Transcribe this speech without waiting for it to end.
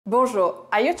Bonjour,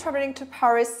 are you traveling to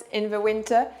Paris in the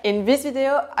winter? In this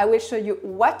video, I will show you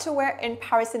what to wear in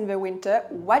Paris in the winter,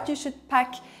 what you should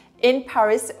pack in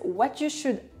Paris, what you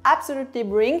should absolutely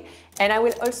bring, and I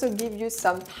will also give you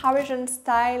some Parisian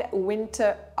style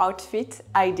winter outfit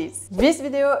ideas. This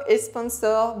video is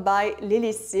sponsored by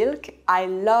Lily Silk. I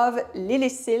love Lily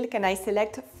Silk and I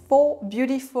select 4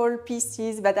 beautiful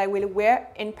pieces that I will wear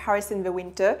in Paris in the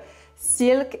winter.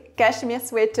 Silk, cashmere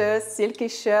sweaters, silky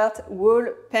shirt, wool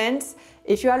pants.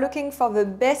 If you are looking for the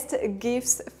best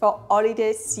gifts for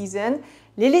holiday season,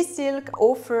 Lily Silk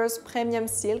offers premium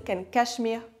silk and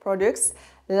cashmere products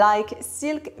like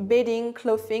silk bedding,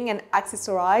 clothing and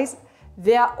accessories.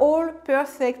 They are all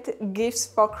perfect gifts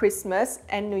for Christmas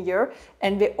and New Year,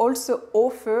 and they also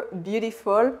offer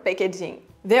beautiful packaging.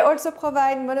 They also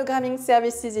provide monogramming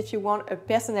services if you want a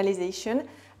personalization.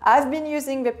 I've been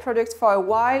using the product for a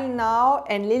while now,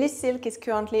 and Lily Silk is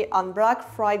currently on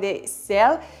Black Friday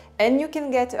sale, and you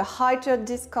can get a higher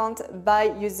discount by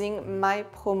using my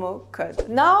promo code.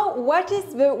 Now, what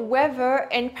is the weather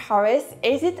in Paris?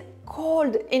 Is it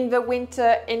cold in the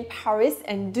winter in Paris,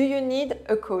 and do you need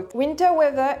a coat? Winter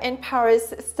weather in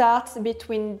Paris starts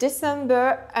between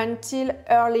December until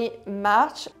early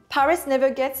March. Paris never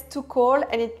gets too cold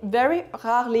and it very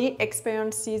rarely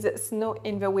experiences snow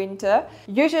in the winter.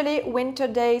 Usually winter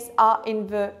days are in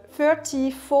the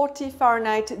 30–40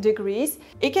 Fahrenheit degrees.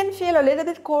 It can feel a little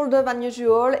bit colder than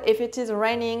usual if it is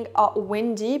raining or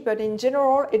windy, but in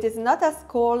general it is not as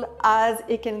cold as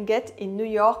it can get in New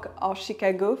York or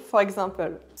Chicago, for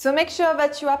example. So make sure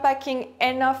that you are packing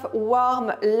enough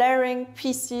warm layering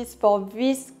pieces for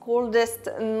this coldest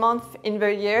month in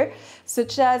the year,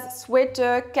 such as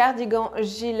sweater, cardigan,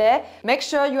 gilet. Make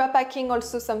sure you are packing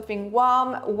also something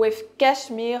warm with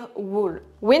cashmere wool.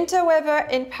 Winter weather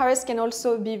in Paris can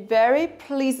also be very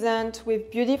pleasant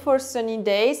with beautiful sunny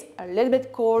days, a little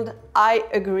bit cold, I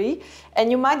agree,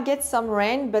 and you might get some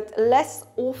rain, but less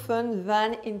often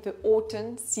than in the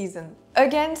autumn season.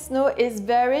 Again, snow is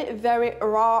very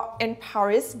rare in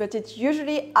Paris, but it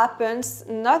usually happens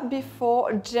not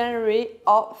before January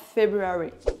or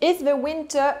February. Is the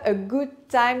winter a good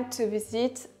time to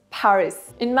visit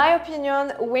Paris? In my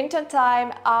opinion, winter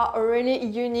time are really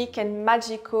unique and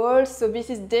magical, so this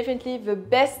is definitely the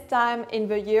best time in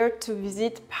the year to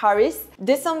visit Paris.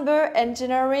 December and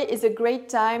January is a great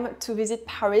time to visit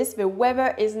Paris. The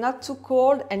weather is not too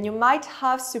cold and you might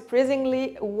have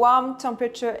surprisingly warm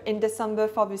temperature in December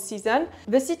for the season.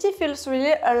 The city feels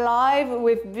really alive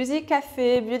with busy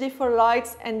cafes, beautiful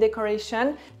lights and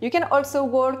decoration. You can also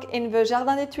walk in the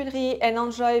Jardin des Tuileries and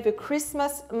enjoy the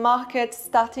Christmas market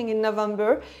starting in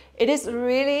November. It is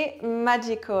really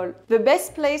magical. The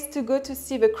best place to go to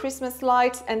see the Christmas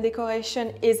lights and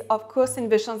decoration is of course in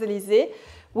the Champs-Élysées,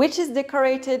 which is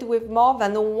decorated with more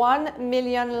than 1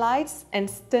 million lights and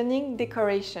stunning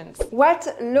decorations.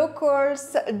 What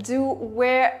locals do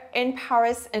wear in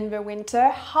Paris in the winter,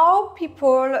 how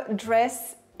people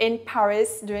dress in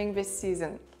Paris during this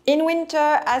season. In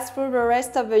winter, as for the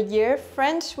rest of the year,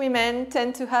 French women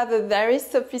tend to have a very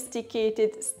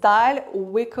sophisticated style.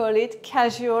 We call it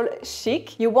casual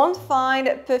chic. You won't find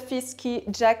puffy ski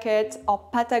jacket or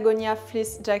Patagonia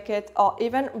fleece jacket or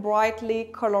even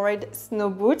brightly colored snow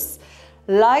boots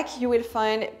like you will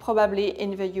find probably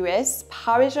in the US.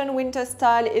 Parisian winter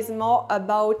style is more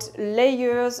about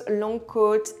layers, long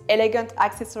coat, elegant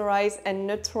accessories and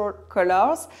neutral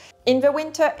colors. In the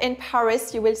winter in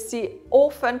Paris, you will see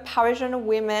often Parisian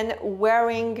women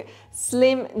wearing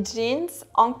slim jeans,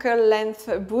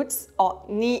 ankle-length boots or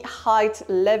knee-height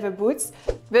leather boots.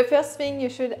 The first thing you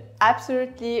should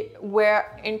absolutely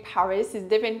wear in Paris is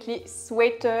definitely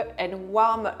sweater and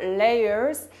warm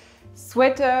layers.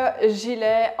 Sweater,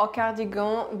 gilet or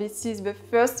cardigan, this is the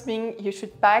first thing you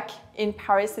should pack in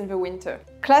Paris in the winter.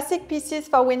 Classic pieces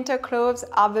for winter clothes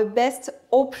are the best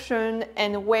option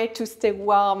and way to stay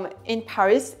warm in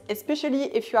Paris, especially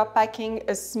if you are packing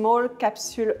a small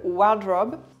capsule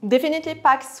wardrobe. Definitely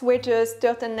pack sweaters,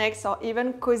 turtlenecks or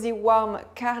even cozy warm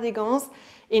cardigans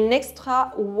in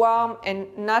extra warm and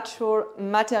natural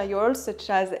materials such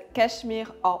as cashmere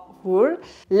or wool.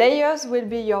 Layers will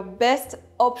be your best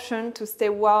option to stay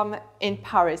warm in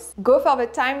Paris. Go for the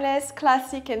timeless,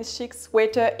 classic and chic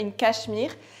sweater in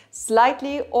cashmere,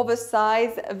 slightly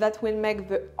oversized, that will make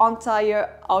the entire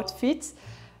outfit.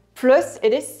 Plus,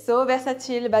 it is so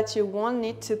versatile that you won't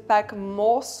need to pack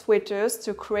more sweaters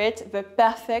to create the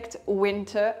perfect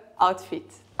winter outfit.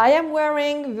 I am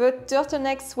wearing the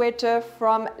turtleneck sweater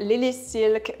from Lily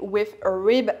Silk with a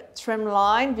rib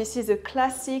trimline. This is a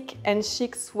classic and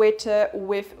chic sweater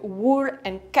with wool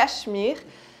and cashmere.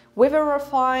 with a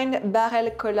refined barrel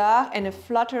collar and a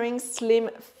flattering slim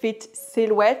fit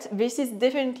silhouette. This is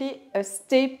definitely a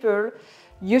staple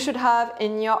you should have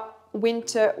in your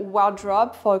winter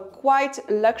wardrobe. For a quite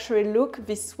luxury look,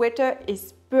 this sweater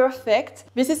is perfect.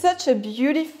 This is such a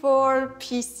beautiful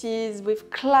pieces with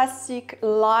classic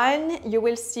line. You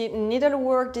will see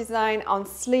needlework design on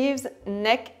sleeves,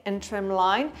 neck and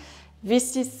trimline.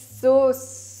 This is so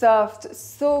soft,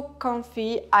 so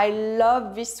comfy. I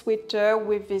love this sweater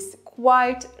with this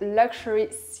quite luxury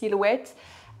silhouette.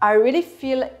 I really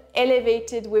feel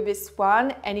elevated with this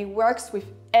one, and it works with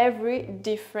every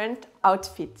different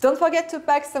outfit. Don't forget to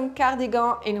pack some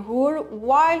cardigan in wool.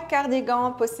 While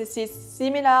cardigan possesses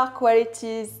similar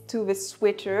qualities to the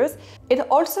sweaters, it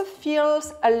also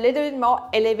feels a little bit more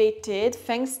elevated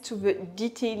thanks to the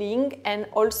detailing and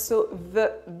also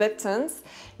the buttons.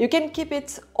 You can keep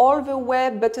it all the way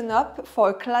buttoned up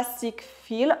for a classic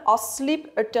feel, or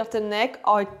slip a turtleneck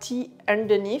or a tee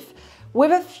underneath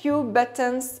with a few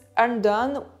buttons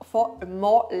undone for a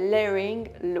more layering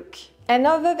look.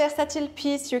 Another versatile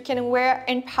piece you can wear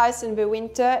in Paris in the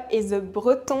winter is a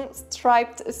Breton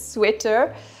striped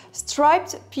sweater.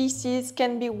 Striped pieces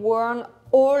can be worn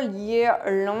all year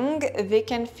long. They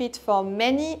can fit for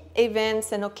many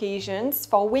events and occasions.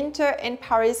 For winter in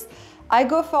Paris, I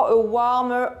go for a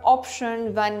warmer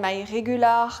option than my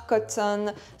regular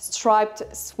cotton striped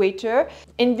sweater.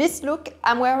 In this look,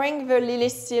 I'm wearing the Lily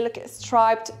Silk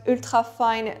striped ultra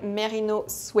fine merino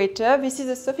sweater. This is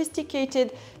a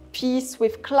sophisticated piece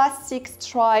with classic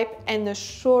stripe and a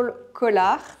shawl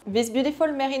collar. This beautiful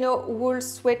merino wool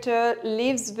sweater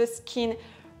leaves the skin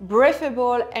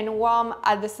breathable and warm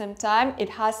at the same time. It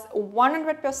has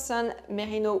 100%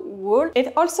 merino wool.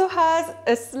 It also has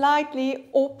a slightly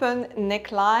open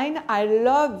neckline. I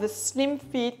love the slim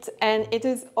fit, and it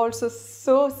is also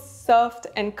so soft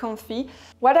and comfy.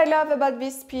 What I love about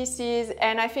these pieces,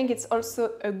 and I think it's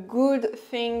also a good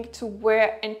thing to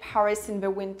wear in Paris in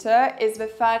the winter, is the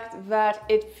fact that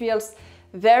it feels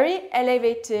very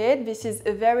elevated. This is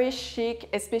very chic,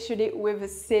 especially with a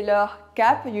sailor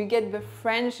cap. You get the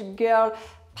French girl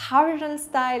Parisian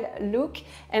style look,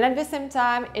 and at the same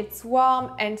time it's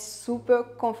warm and super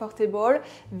comfortable.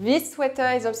 This sweater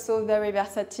is also very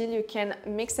versatile. You can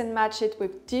mix and match it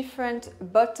with different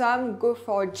bottom, go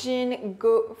for a jean,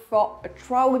 go for a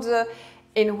trouser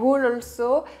in wool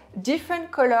also.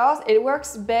 Different colors. It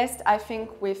works best, I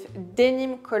think, with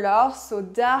denim colors, so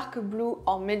dark blue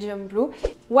or medium blue.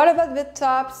 What about the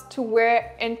tops to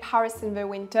wear in Paris in the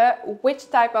winter? Which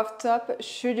type of top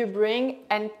should you bring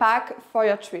and pack for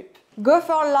your trip? Go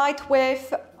for a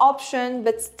lightweight option,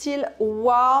 but still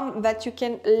warm, that you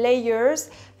can layers.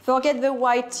 Forget the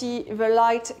white tee, the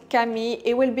light cami.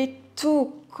 It will be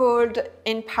too cold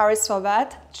in Paris for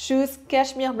that. Choose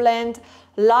cashmere blend,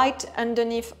 light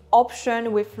underneath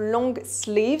option with long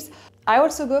sleeves. I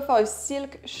also go for a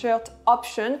silk shirt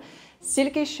option.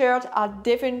 Silky shirts are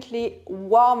definitely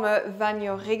warmer than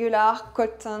your regular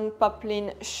cotton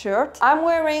poplin shirt. I'm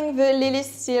wearing the Lily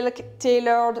Silk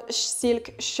tailored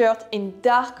silk shirt in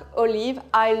dark olive.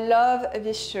 I love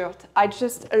this shirt. I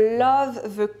just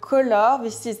love the color.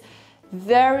 This is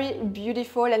very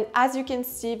beautiful, and as you can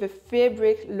see, the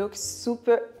fabric looks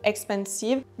super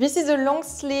expensive. This is a long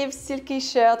sleeve silky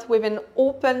shirt with an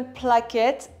open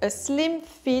placket, a slim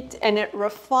fit and a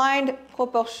refined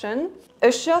proportion.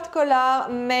 A shirt collar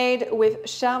made with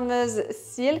charmeuse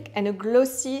silk and a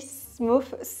glossy,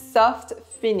 smooth, soft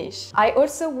finish. I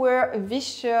also wear this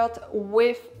shirt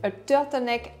with a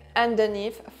turtleneck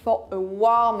underneath for a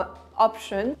warm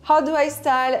option. How do I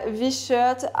style this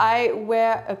shirt? I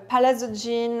wear a palazzo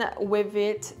jean with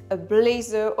it, a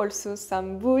blazer, also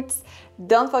some boots.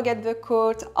 Don't forget the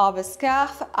coat or the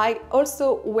scarf. I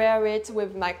also wear it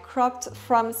with my cropped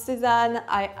from Souhail.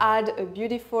 I add a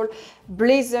beautiful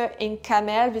blazer in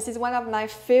camel. This is one of my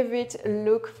favorite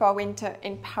looks for winter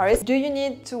in Paris. Do you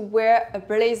need to wear a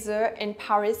blazer in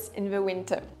Paris in the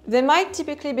winter? They might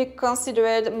typically be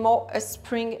considered more a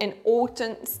spring and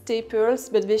autumn staples,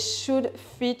 but they should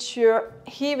feature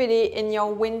heavily in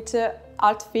your winter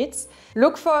outfits.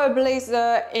 Look for a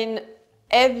blazer in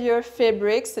heavier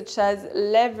fabrics such as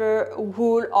leather,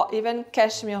 wool or even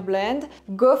cashmere blend.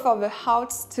 Go for the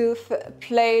houndstooth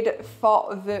plaid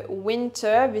for the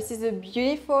winter. This is a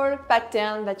beautiful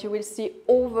pattern that you will see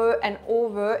over and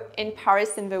over in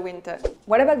Paris in the winter.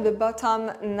 What about the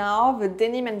bottom now? The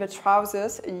denim and the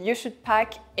trousers you should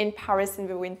pack in Paris in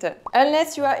the winter.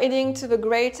 Unless you are heading to the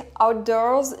great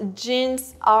outdoors,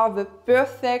 jeans are the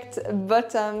perfect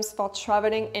bottoms for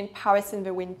traveling in Paris in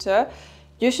the winter.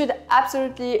 You should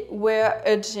absolutely wear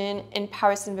a jean in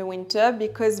Paris in the winter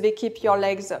because they keep your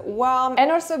legs warm,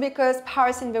 and also because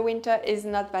Paris in the winter is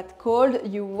not that cold,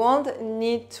 you won't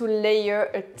need to layer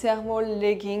a thermal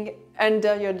legging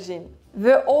under your jean.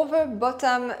 The other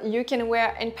bottom you can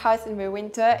wear in Paris in the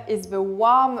winter is the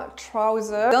warm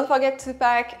trouser. Don't forget to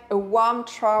pack a warm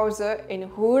trouser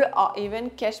in wool or even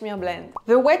cashmere blend.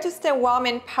 The way to stay warm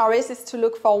in Paris is to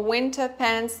look for winter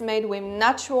pants made with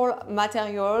natural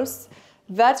materials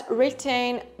that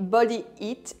retain body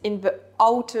heat in the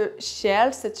outer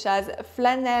shell, such as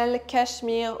flannel,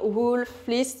 cashmere, wool,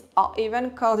 fleece, or even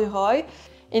corduroy.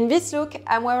 In this look,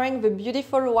 I'm wearing the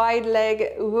beautiful wide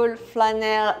leg wool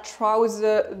flannel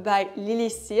trouser by Lily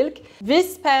Silk.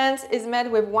 This pants is made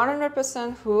with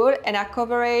 100% wool and are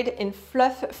covered in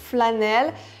fluff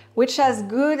flannel, which has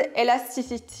good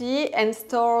elasticity and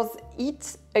stores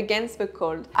heat against the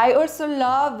cold. I also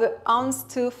love the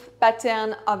houndstooth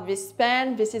pattern of this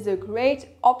pant. This is a great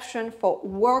option for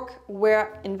work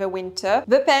wear in the winter.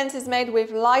 The pant is made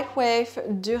with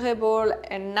lightweight, durable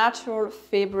and natural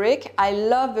fabric. I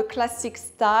love the classic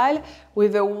style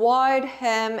with a wide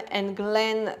hem and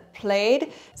glen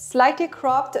plaid. Slightly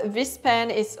cropped, this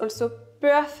pant is also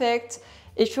perfect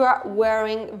if you are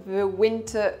wearing the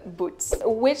winter boots.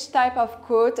 Which type of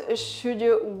coat should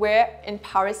you wear in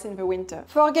Paris in the winter?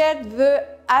 Forget the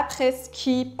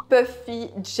après-ski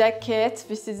puffy jacket.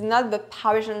 This is not the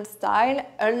Parisian style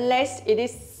unless it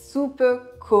is super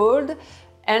cold.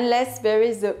 Unless there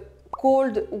is a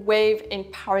cold wave in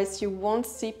Paris, you won't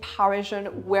see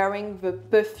Parisian wearing the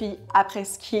puffy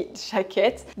après-ski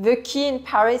jacket. The key in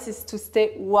Paris is to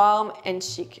stay warm and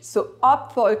chic. So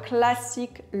opt for a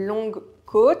classic long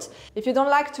coat. If you don't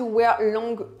like to wear a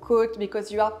long coat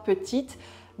because you are petite,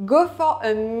 go for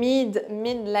a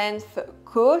mid-length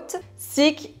coat.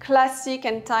 Seek classic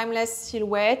and timeless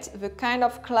silhouette, the kind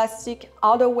of classic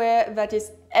outerwear that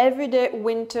is everyday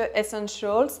winter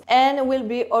essentials and will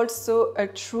be also a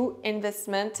true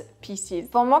investment pieces.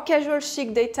 For more casual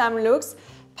chic daytime looks,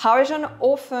 Parisians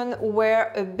often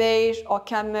wear a beige or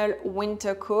camel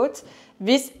winter coat.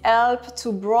 This helps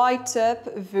to brighten up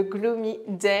the gloomy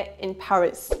day in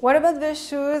Paris. What about the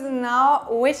shoes now?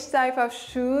 Which type of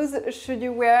shoes should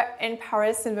you wear in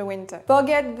Paris in the winter?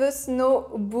 Forget the snow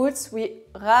boots. We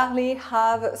rarely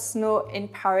have snow in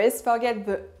Paris. Forget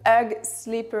the Ugg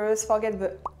slippers. Forget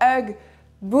the Ugg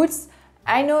boots.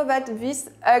 I know that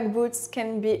these Ugg boots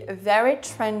can be very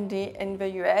trendy in the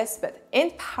US, but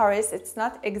in Paris it's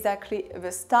not exactly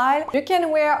the style. You can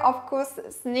wear, of course,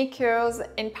 sneakers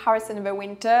in Paris in the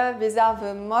winter. These are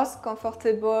the most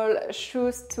comfortable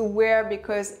shoes to wear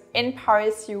because in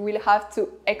Paris you will have to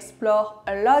explore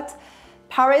a lot.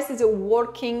 Paris is a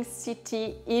walking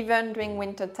city even during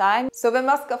winter time, so the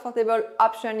most comfortable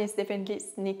option is definitely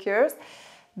sneakers.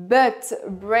 But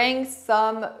bring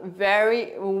some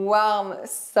very warm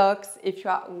socks if you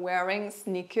are wearing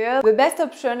sneakers. The best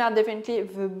option are definitely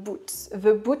the boots.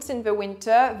 The boots in the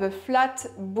winter, the flat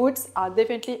boots are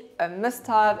definitely a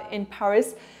must-have in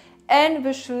Paris, and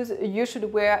the shoes you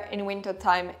should wear in winter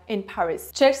time in Paris.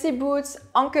 Chelsea boots,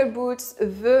 ankle boots,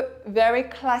 the very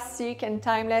classic and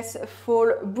timeless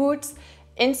fall boots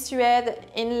in suede,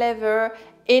 in leather,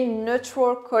 in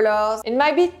neutral colors. It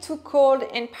might be too cold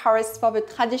in Paris for the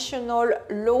traditional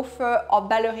loafer or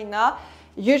ballerina.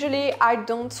 Usually I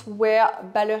don't wear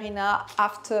ballerina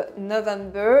after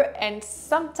November and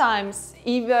sometimes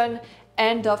even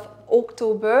end of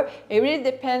October. It really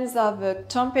depends on the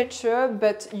temperature,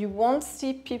 but you won't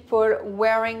see people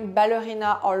wearing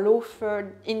ballerina or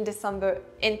loafer in December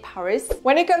in Paris.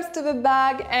 When it comes to the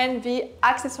bag and the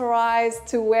accessories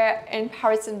to wear in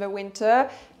Paris in the winter,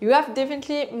 you have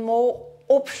definitely more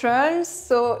options.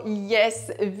 So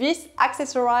yes, these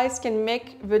accessories can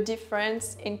make the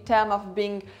difference in terms of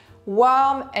being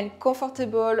warm and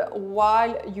comfortable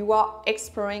while you are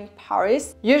exploring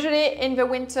Paris. Usually in the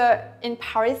winter in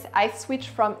Paris, I switch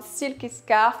from silky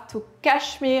scarf to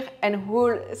cashmere and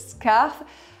wool scarf.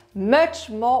 Much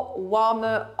more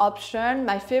warmer option.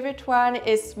 My favorite one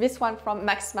is this one from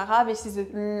Max Mara. This is a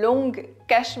long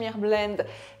cashmere blend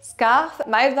scarf.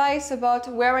 My advice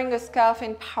about wearing a scarf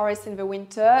in Paris in the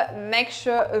winter, make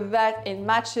sure that it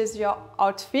matches your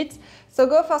outfit. So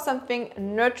go for something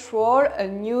neutral, a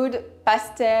nude,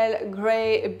 pastel,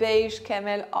 gray, beige,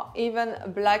 camel, or even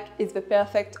black is the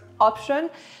perfect option.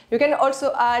 You can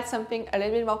also add something a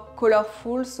little bit more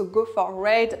colorful, so go for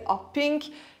red or pink.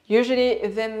 Usually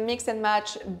they mix and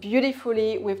match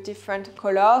beautifully with different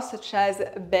colors such as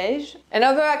beige.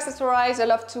 Another accessories I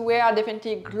love to wear are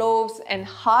definitely gloves and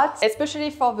hats, especially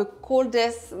for the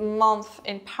coldest month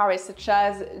in Paris such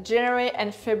as January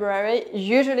and February.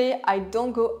 Usually I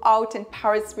don't go out in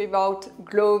Paris without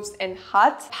gloves and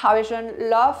hats. Parisians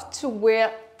love to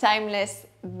wear timeless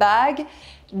bag.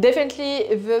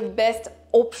 Definitely the best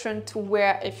option to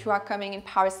wear if you are coming in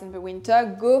Paris in the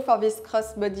winter. Go for this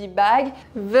crossbody bag,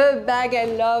 the bag I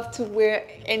love to wear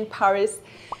in Paris.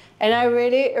 And I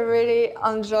really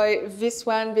enjoy this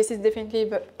one. This is definitely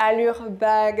the Allure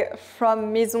bag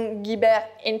from Maison Guibert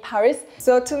in Paris.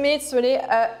 So to me, it's really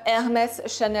a Hermès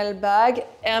Chanel bag,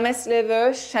 Hermès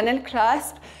leather, Chanel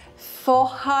clasp for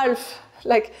half,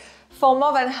 like for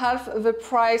more than half the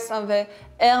price of the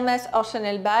Hermès or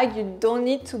Chanel bag. You don't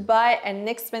need to buy an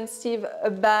expensive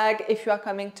bag if you are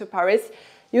coming to Paris.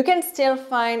 You can still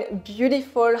find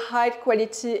beautiful, high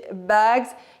quality bags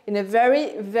in a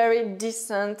very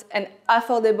decent and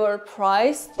affordable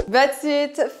price. That's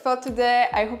it for today.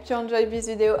 I hope you enjoyed this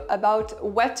video about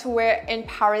what to wear in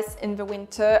Paris in the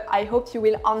winter. I hope you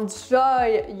will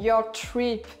enjoy your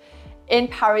trip in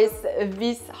Paris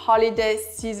this holiday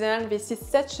season. This is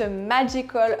such a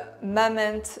magical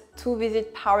moment to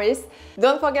visit Paris.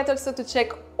 Don't forget also to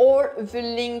check all the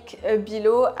link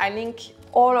below. I link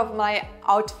all of my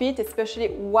outfits, especially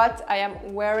what I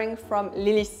am wearing from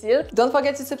Lily Silk. Don't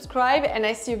forget to subscribe and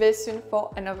I see you very soon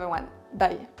for another one.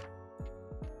 Bye.